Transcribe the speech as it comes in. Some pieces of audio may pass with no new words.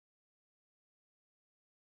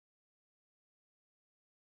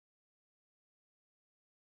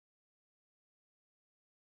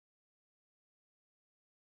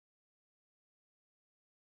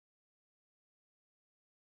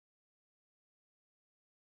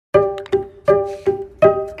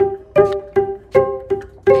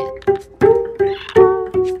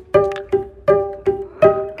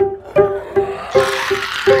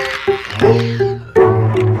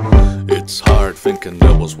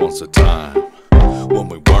once a time when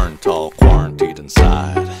we weren't all quarantined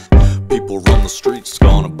inside. People run the streets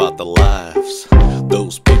going about their lives.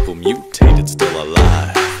 Those people mutated, still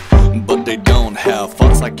alive, but they don't have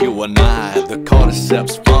thoughts like you and I. The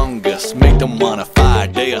cordyceps fungus make them wanna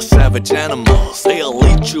fight. They are savage animals, they'll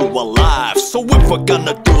eat you alive. So if we're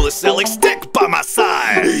gonna do this, Ellie, stick by my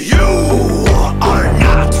side. You are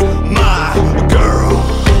not my girl.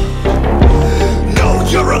 No,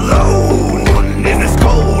 you're alone in this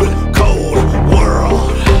cold, cold world.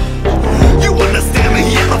 You understand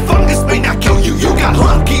me? Yeah, the fungus may not kill you, you got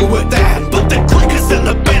lucky with that. But the clickers and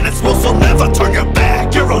the bandits will still never turn your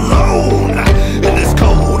back. You're alone in this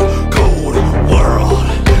cold, cold world.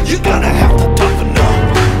 You're gonna have to toughen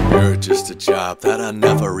up. You're just a job that I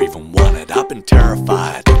never even wanted. I've been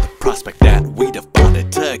terrified of the prospect that we'd have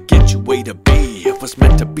bonded to get you way to be. It was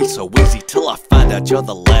meant to be so easy till I find out you're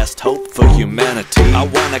the last hope for humanity. I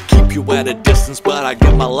wanna keep you at a distance, but I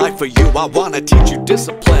give my life for you. I wanna teach you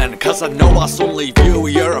discipline, cause I know I'll soon leave you.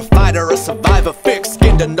 You're a fighter, a survivor,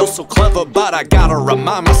 thick-skinned and no so clever, but I gotta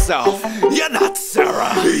remind myself, you're not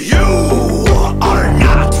Sarah. You are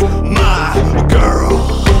not my girl.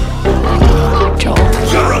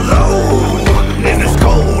 You're alone in this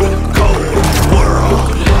cold, cold world.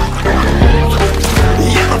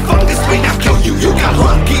 Yeah, the fungus may not kill you, you got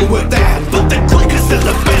lucky with that. But the clickers and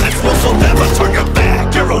the bandits will still never turn your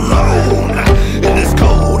back. You're alone in this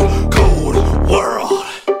cold, cold world.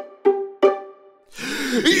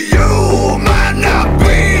 You might not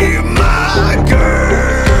be my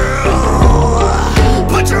girl,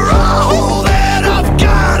 but you're all that I've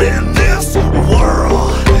got in this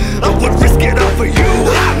world. I would risk it all for you.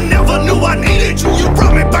 I never knew I needed you. You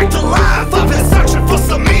brought me back to life. I've been searching for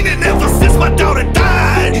some meaning ever since my daughter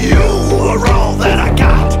died. You are all that I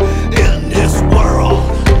got in this world,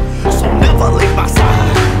 so never leave my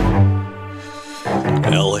side.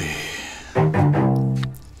 Ellie,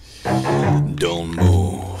 don't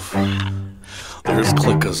move. There's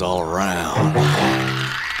clickers all around.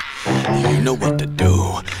 You know what to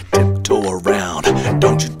do. Tiptoe around.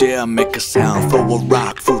 Don't you dare make a sound. Throw a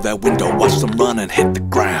rock through that window. Watch them run and hit the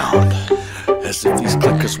ground. As if these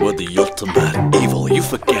clickers were the ultimate evil. You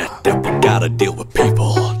forget that we gotta deal with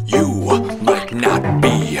people. You might not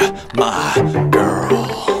be my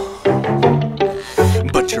girl,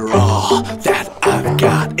 but you're all that I've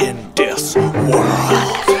got in this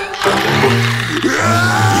world.